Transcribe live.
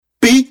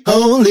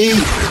holy.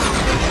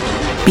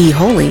 Be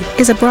Holy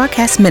is a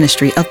broadcast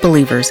ministry of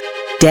believers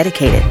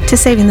dedicated to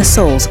saving the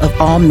souls of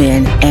all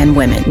men and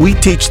women. We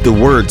teach the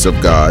words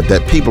of God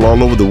that people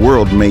all over the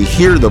world may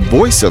hear the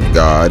voice of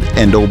God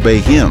and obey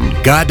Him.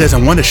 God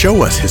doesn't want to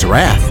show us His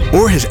wrath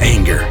or His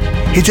anger.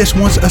 He just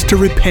wants us to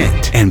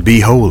repent and be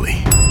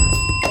holy.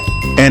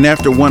 And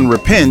after one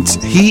repents,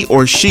 he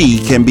or she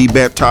can be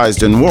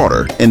baptized in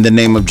water in the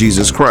name of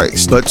Jesus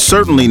Christ, but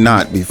certainly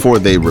not before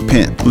they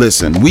repent.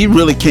 Listen, we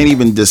really can't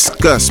even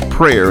discuss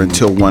prayer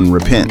until one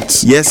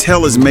repents. Yes,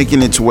 hell is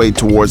making its way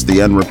towards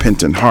the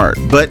unrepentant heart,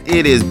 but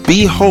it is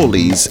Be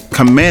Holy's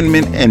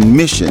commandment and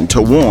mission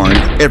to warn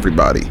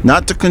everybody,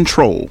 not to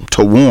control,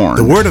 to warn.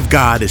 The Word of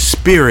God is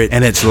spirit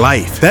and it's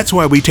life. That's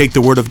why we take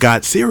the Word of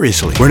God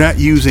seriously. We're not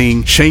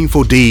using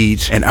shameful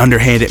deeds and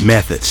underhanded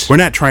methods. We're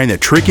not trying to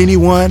trick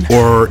anyone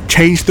or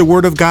change the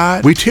Word of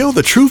God. We tell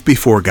the truth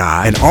before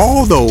God, and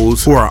all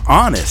those who are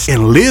honest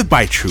and live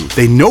by truth,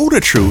 they know the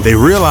truth, they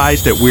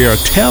realize that we are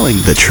telling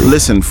the truth.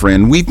 Listen,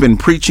 friend, we've been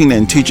preaching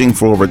and teaching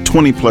for over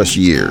 20 plus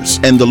years,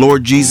 and the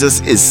Lord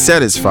Jesus is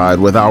satisfied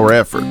with our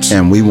efforts,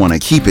 and we want to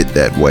keep it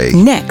that way.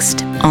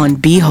 Next on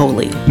Be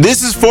Holy.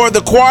 This is for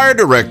the choir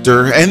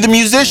director and the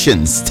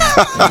musicians.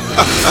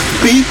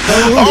 Be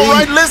holy. All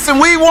right, listen,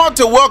 we want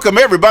to welcome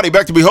everybody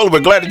back to Be Holy. We're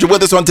glad that you're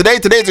with us on today.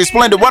 Today is a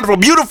splendid, wonderful,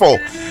 beautiful,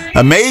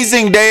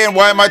 amazing day. And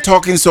why am I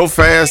talking so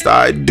fast?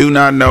 I do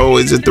not know.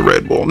 Is it the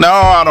Red Bull? No,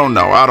 I don't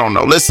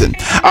know. Listen,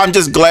 I'm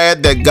just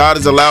glad that God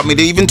has allowed me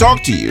to even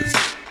talk to you.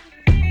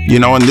 You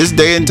know, in this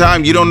day and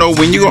time, you don't know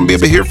when you're going to be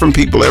able to hear from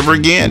people ever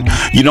again.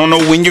 You don't know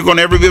when you're going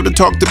to ever be able to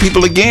talk to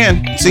people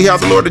again. See how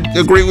the Lord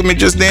agreed with me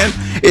just then?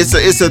 It's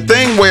a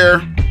thing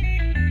where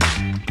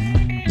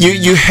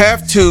you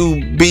have to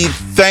be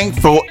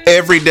thankful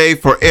every day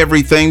for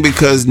everything,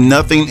 because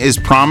nothing is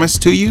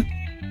promised to you.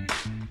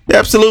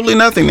 Absolutely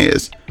nothing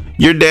is.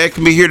 Your dad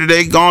can be here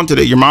today, gone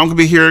today. Your mom can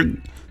be here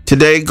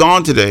today,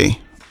 gone today.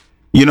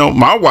 You know,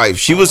 my wife,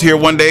 she was here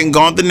one day and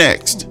gone the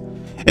next.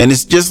 And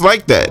it's just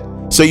like that.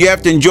 So you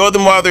have to enjoy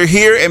them while they're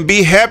here and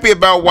be happy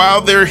about while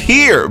they're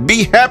here.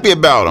 Be happy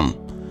about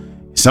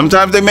them.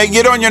 Sometimes they may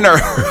get on your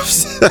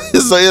nerves.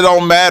 So it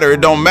don't matter. In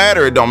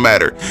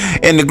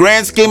the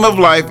grand scheme of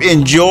life,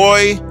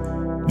 enjoy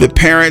the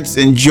parents,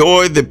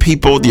 enjoy the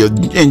people,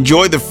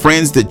 enjoy the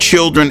friends, the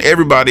children,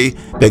 everybody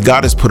that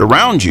God has put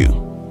around you.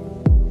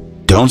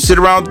 Don't sit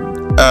around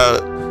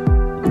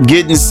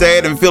getting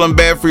sad and feeling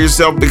bad for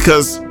yourself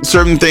because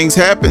certain things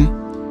happen.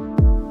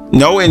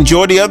 No,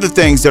 enjoy the other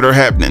things that are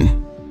happening.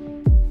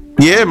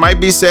 Yeah, it might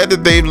be sad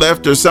that they've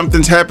left or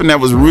something's happened that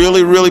was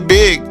really, really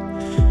big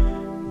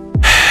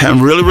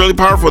and really, really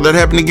powerful that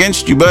happened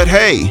against you. But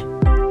hey,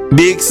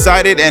 be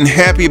excited and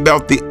happy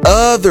about the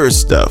other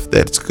stuff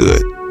that's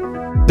good.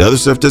 The other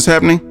stuff that's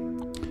happening,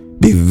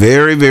 be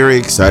very, very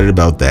excited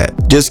about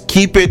that. Just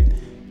keep it,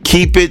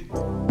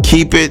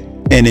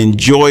 and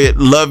enjoy it,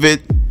 love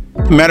it.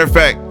 Matter of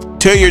fact,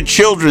 tell your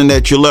children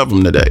that you love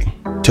them today.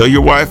 Tell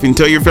your wife and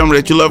tell your family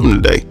that you love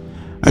them today.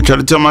 I try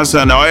to tell my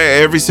son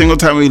every single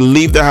time we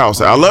leave the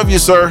house, I love you,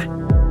 sir.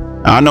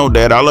 I know,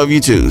 Dad, I love you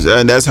too.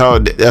 And that's how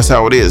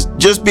it is.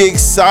 Just be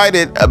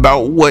excited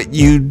about what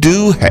you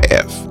do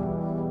have.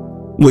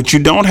 What you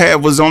don't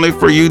have was only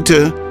for you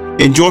to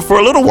enjoy for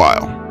a little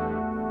while.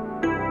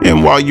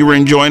 And while you were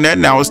enjoying that,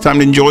 now it's time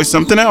to enjoy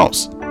something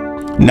else.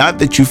 Not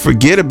that you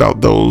forget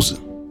about those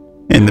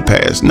in the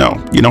past.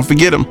 No, you don't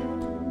forget them.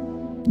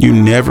 You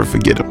never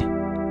forget them.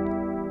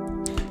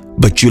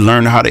 But you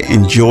learn how to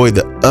enjoy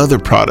the other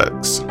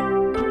products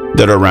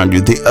that are around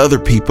you, the other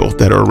people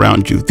that are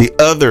around you, the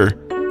other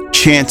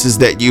chances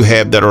that you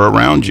have that are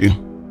around you.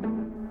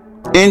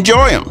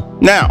 Enjoy them.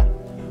 Now,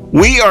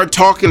 we are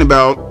talking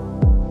about,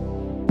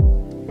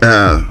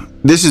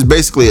 this is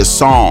basically a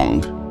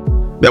song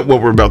that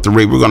what we're about to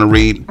read. We're going to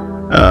read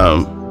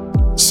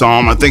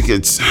Psalm, I think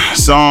it's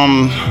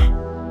Psalm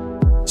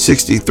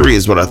 63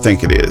 is what I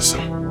think it is.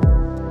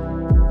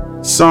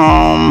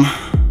 Psalm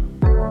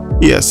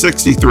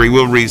 63.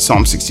 We'll read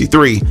Psalm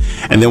 63,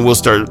 and then we'll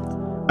start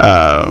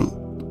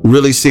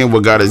really seeing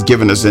what God has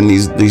given us in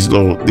these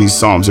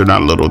psalms. They're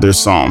not little, they're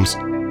psalms.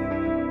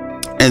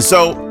 And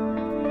so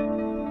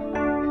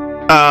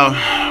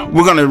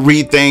we're going to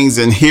read things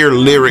and hear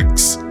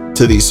lyrics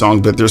to these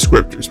songs, but they're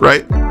scriptures,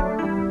 right?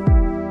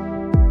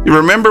 You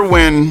remember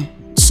when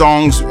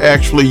songs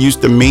actually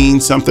used to mean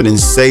something and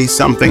say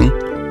something?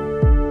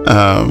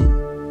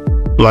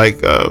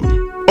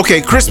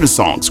 Christmas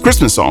songs.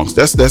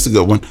 That's a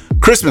good one.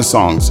 Christmas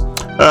songs.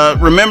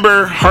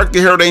 Remember, Hark the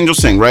Herald Angels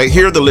Sing, right?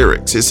 Here are the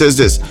lyrics. It says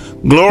this: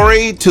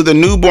 Glory to the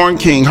newborn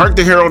King. Hark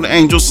the Herald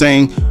Angels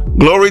sing.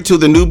 Glory to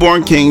the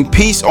newborn King.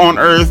 Peace on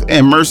earth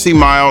and mercy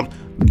mild.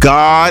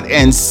 God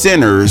and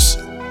sinners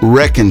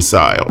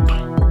reconciled.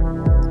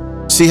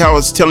 See how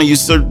it's telling you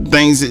certain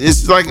things?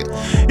 It's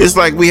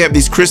like we have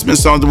these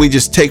Christmas songs that we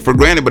just take for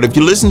granted. But if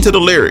you listen to the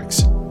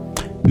lyrics,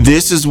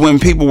 this is when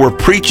people were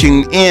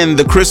preaching in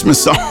the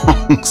Christmas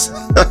songs.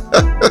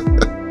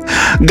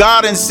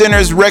 God and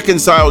sinners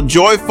reconciled,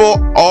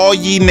 joyful, all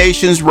ye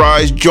nations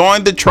rise,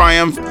 join the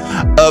triumph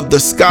of the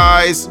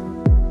skies.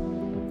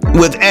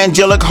 with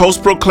angelic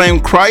hosts proclaim,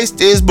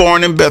 Christ is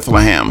born in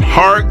Bethlehem.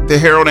 Hark, the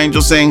herald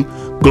angels sing,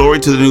 glory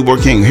to the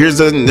newborn king. Here's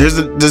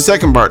the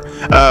second part.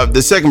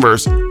 The second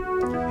verse.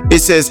 It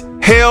says,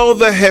 hail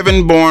the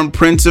heaven-born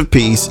Prince of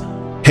Peace.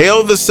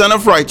 Hail the Son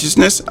of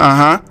Righteousness.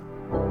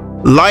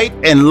 Light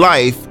and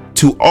life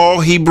to all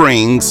he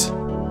brings.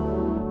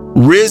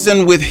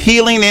 Risen with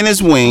healing in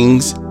his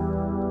wings.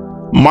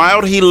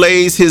 Mild he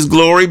lays his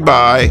glory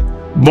by.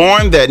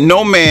 Born that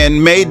no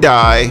man may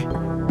die.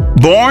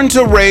 Born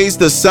to raise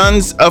the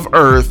sons of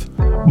earth.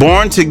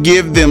 Born to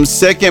give them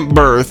second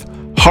birth.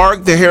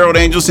 Hark, the herald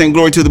angels sing,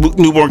 glory to the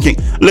newborn king.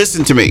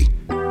 Listen to me.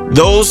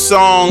 Those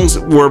songs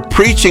were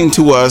preaching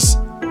to us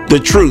the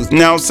truth.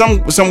 Now,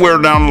 somewhere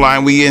down the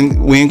line, we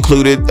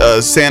included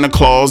Santa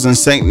Claus and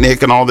Saint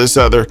Nick and all this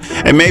other.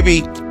 And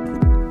maybe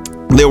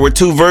there were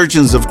two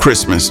versions of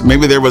Christmas.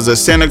 Maybe there was a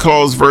Santa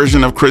Claus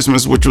version of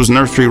Christmas, which was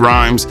nursery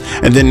rhymes.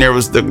 And then there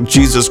was the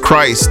Jesus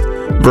Christ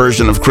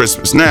version of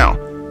Christmas. Now,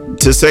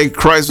 to say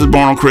Christ was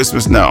born on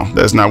Christmas, no,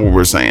 that's not what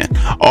we're saying.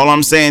 All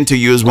I'm saying to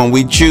you is when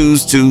we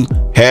choose to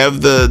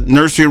have the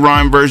nursery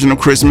rhyme version of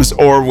Christmas,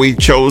 or we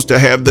chose to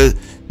have the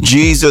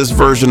Jesus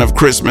version of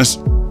Christmas,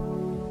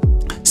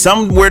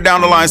 somewhere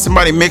down the line,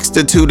 somebody mixed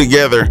the two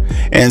together,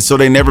 and so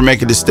they never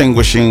make a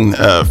distinguishing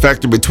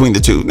factor between the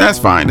two. That's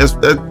fine.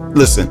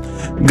 Listen,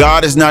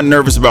 God is not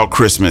nervous about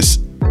Christmas.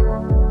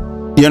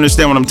 You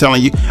understand what I'm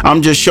telling you?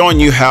 I'm just showing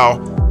you how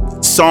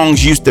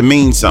songs used to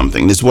mean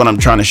something. That's what I'm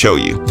trying to show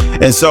you.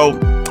 And so,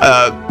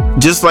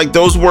 just like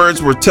those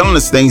words were telling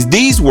us things,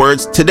 these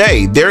words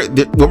today,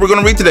 what we're going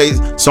to read today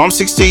is Psalm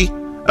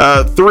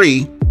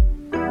 63.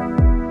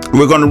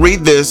 We're going to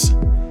read this,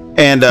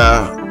 and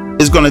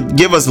it's going to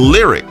give us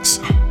lyrics.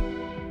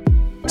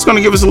 It's going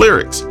to give us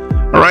lyrics.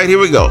 All right, here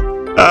we go.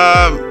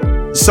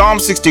 Psalm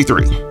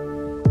 63.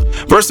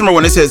 Verse number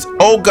 1, it says,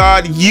 "O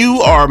God,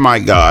 you are my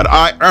God.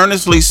 I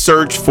earnestly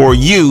search for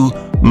you.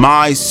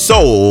 My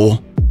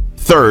soul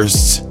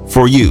thirsts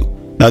for you."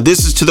 Now,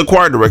 this is to the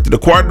choir director. The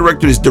choir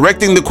director is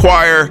directing the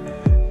choir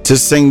to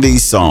sing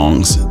these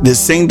songs, to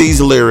sing these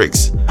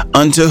lyrics.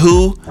 Unto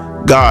who?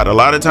 God. A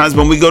lot of times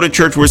when we go to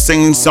church, we're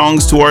singing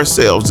songs to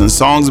ourselves and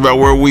songs about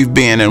where we've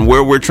been and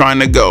where we're trying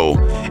to go.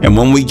 And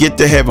when we get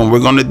to heaven, we're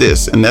going to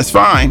this, and that's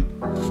fine.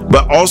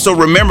 But also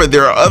remember,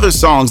 there are other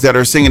songs that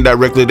are singing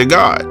directly to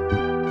God.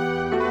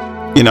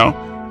 You know,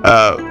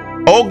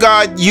 "Oh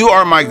God, you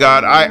are my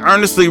God. I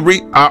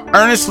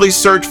earnestly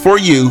search for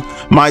you.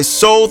 My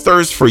soul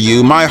thirsts for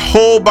you. My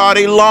whole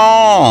body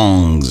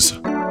longs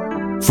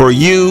for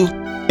you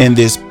in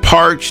this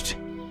parched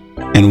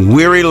and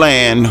weary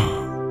land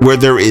where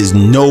there is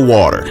no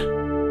water."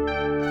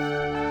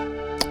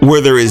 Where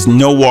there is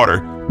no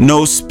water,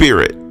 no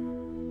spirit.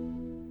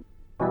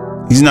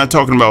 He's not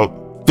talking about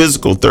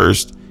physical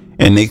thirst,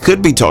 and they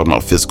could be talking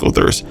about physical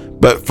thirst.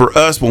 But for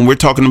us, when we're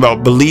talking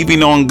about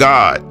believing on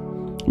God,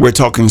 we're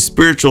talking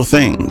spiritual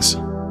things.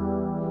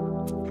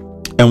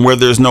 And where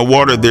there's no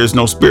water, there's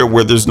no spirit.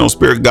 Where there's no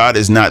spirit, God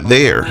is not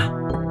there.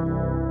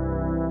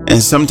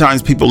 And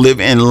sometimes people live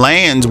in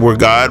lands where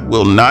God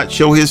will not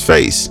show his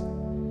face.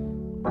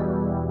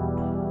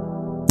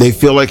 They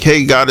feel like,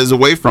 hey, God is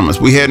away from us.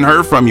 We hadn't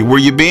heard from you. Where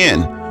you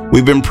been?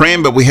 We've been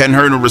praying, but we hadn't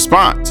heard a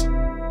response.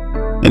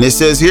 And it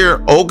says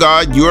here, "Oh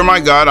God, you are my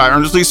God. I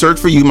earnestly search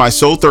for you. My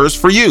soul thirsts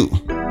for you."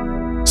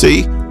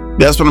 See,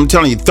 that's what I'm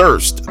telling you.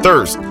 Thirst.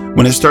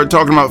 When it started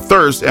talking about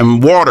thirst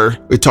and water,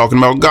 we're talking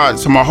about God.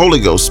 It's talking about Holy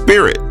Ghost,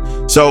 Spirit.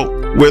 So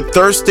we're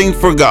thirsting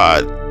for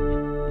God.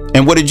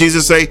 And what did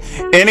Jesus say?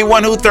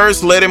 "Anyone who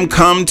thirsts, let him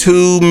come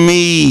to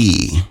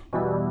me."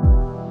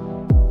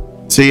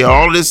 See,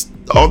 all this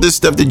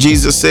stuff that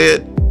Jesus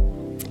said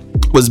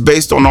was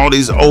based on all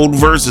these old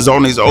verses,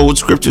 all these old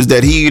scriptures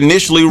that he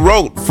initially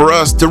wrote for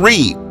us to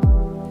read.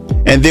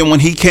 And then when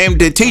he came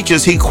to teach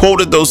us, he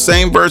quoted those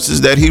same verses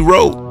that he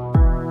wrote.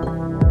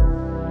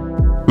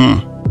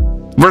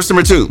 Verse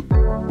number 2.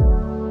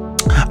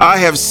 "I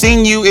have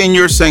seen you in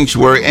your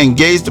sanctuary and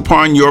gazed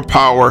upon your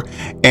power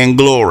and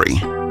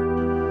glory."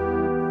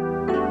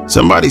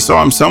 Somebody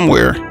saw him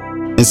somewhere.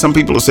 And some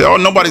people will say, "Oh,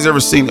 nobody's ever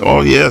seen it."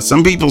 Oh, yeah,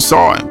 some people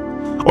saw him.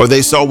 Or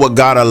they saw what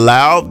God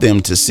allowed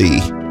them to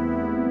see,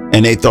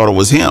 and they thought it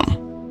was him.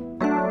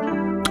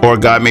 Or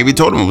God maybe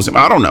told them it was him.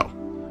 I don't know.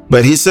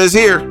 But he says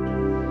here,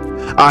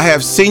 "I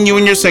have seen you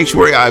in your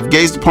sanctuary. I've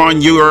gazed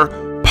upon your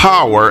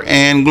power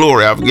and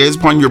glory." I've gazed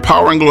upon your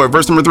power and glory.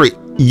 Verse number 3.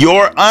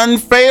 "Your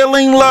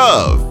unfailing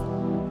love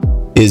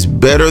is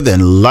better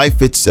than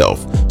life itself."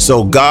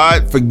 So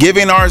God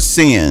forgiving our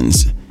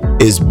sins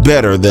is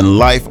better than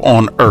life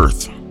on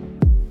earth.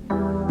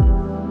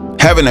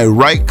 Having a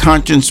right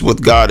conscience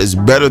with God is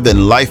better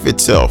than life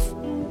itself.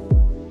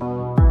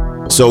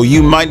 So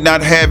you might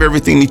not have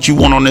everything that you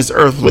want on this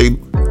earthly,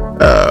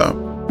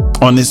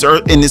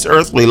 in this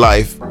earthly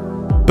life,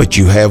 but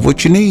you have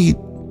what you need.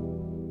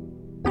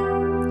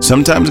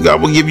 Sometimes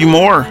God will give you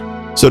more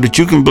so that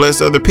you can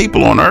bless other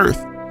people on earth.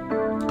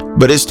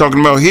 But it's talking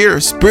about here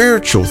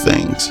spiritual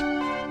things.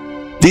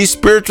 These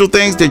spiritual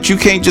things that you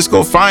can't just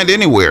go find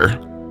anywhere.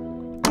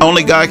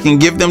 Only God can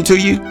give them to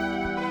you.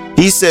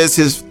 He says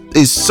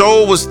his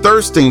soul was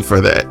thirsting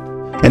for that.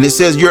 And it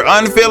says, your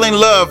unfailing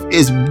love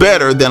is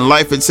better than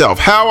life itself.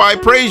 How I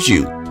praise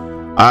you.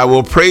 I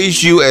will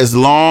praise you as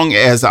long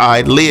as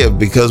I live,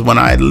 because when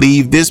I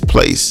leave this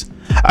place,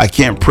 I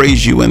can't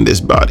praise you in this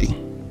body.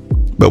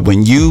 But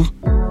when you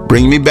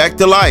bring me back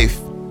to life,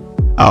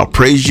 I'll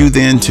praise you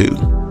then too.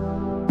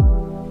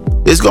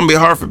 It's going to be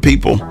hard for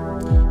people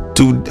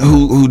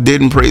who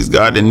didn't praise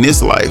God in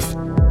this life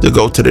to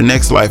go to the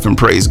next life and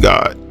praise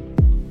God.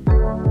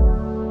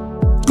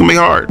 It's going to be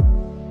hard.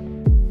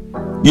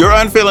 Your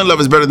unfailing love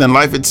is better than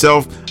life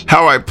itself.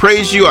 How I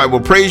praise you, I will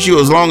praise you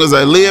as long as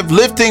I live,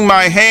 lifting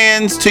my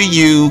hands to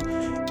you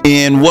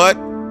in what?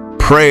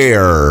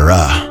 Prayer.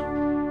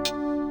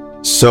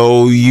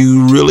 So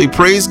you really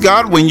praise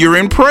God when you're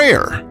in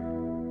prayer.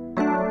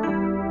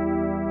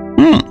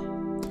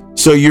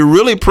 So you're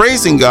really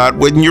praising God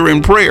when you're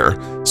in prayer.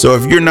 So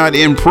if you're not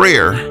in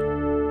prayer,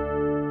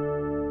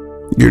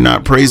 you're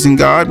not praising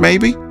God,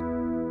 maybe?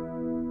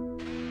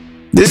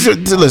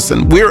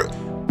 Listen,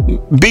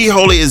 Be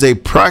Holy is a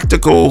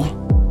practical,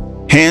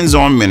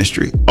 hands-on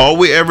ministry. All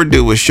we ever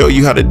do is show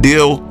you how to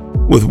deal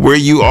with where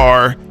you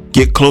are,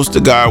 get close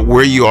to God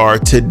where you are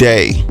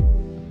today.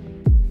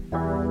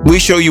 We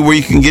show you where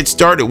you can get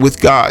started with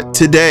God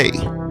today.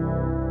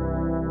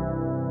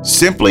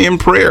 Simply in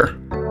prayer.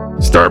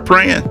 Start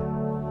praying.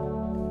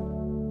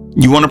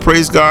 You want to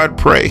praise God?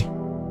 Pray.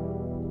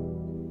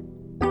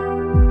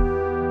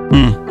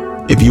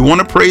 If you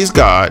want to praise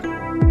God,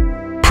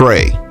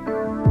 pray.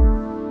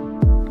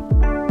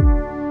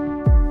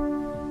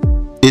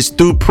 It's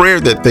through prayer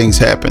that things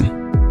happen.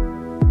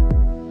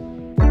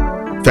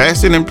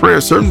 Fasting and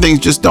prayer, certain things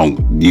just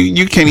don't,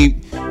 you can't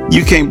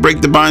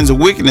break the binds of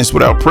wickedness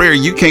without prayer.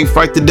 You can't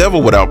fight the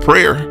devil without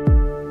prayer.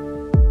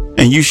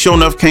 And you sure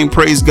enough can't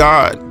praise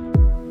God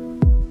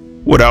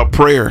without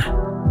prayer.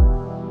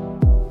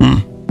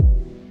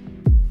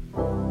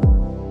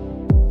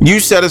 You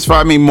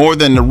satisfy me more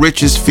than the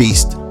richest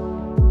feast.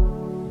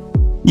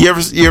 You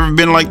ever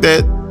been like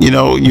that? You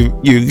know,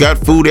 you got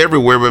food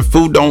everywhere, but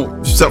food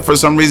for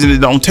some reason, it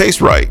don't taste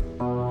right.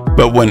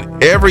 But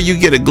whenever you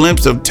get a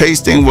glimpse of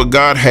tasting what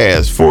God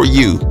has for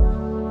you,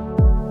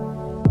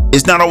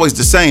 it's not always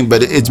the same,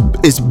 but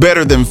it's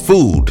better than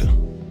food.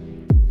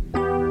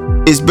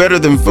 It's better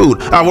than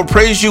food. I will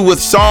praise you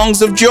with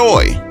songs of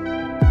joy.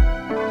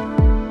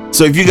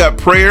 So if you got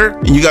prayer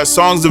and you got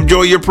songs of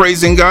joy, you're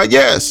praising God.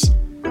 Yes.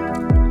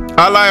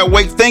 I lie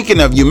awake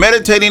thinking of you,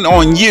 meditating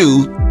on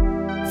you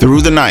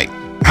through the night.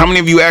 How many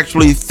of you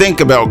actually think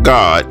about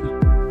God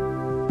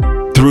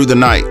through the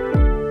night?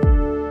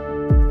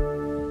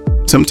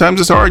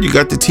 Sometimes it's hard. You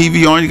got the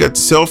TV on, you got the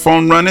cell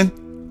phone running.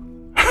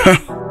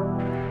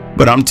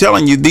 But I'm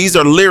telling you, these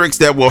are lyrics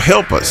that will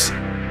help us.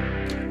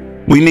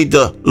 We need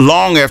to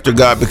long after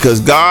God,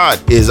 because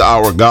God is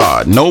our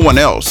God. No one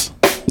else.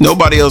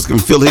 Nobody else can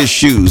fill his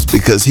shoes,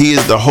 because he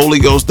is the Holy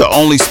Ghost, the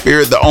only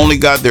Spirit, the only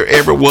God there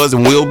ever was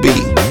and will be.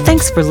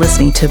 Thanks for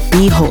listening to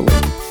Be Holy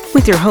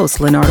with your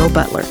host, Leonardo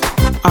Butler.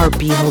 Our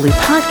Be Holy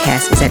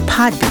podcast is at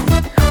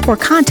Podbean, or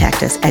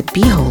contact us at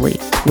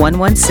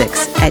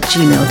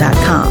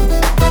beholy116@gmail.com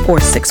or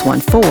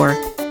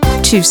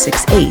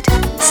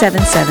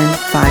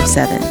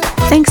 614-268-7757.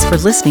 Thanks for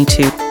listening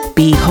to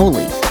Be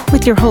Holy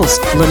with your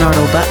host,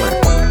 Leonardo Butler.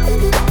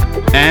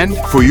 And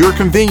for your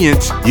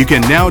convenience, you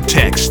can now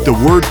text the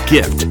word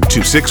GIFT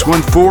to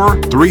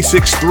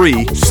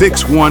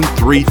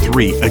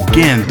 614-363-6133.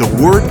 Again, the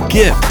word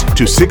GIFT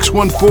to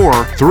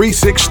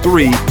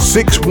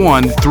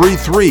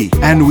 614-363-6133.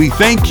 And we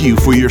thank you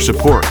for your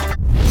support.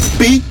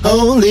 Be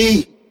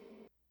holy.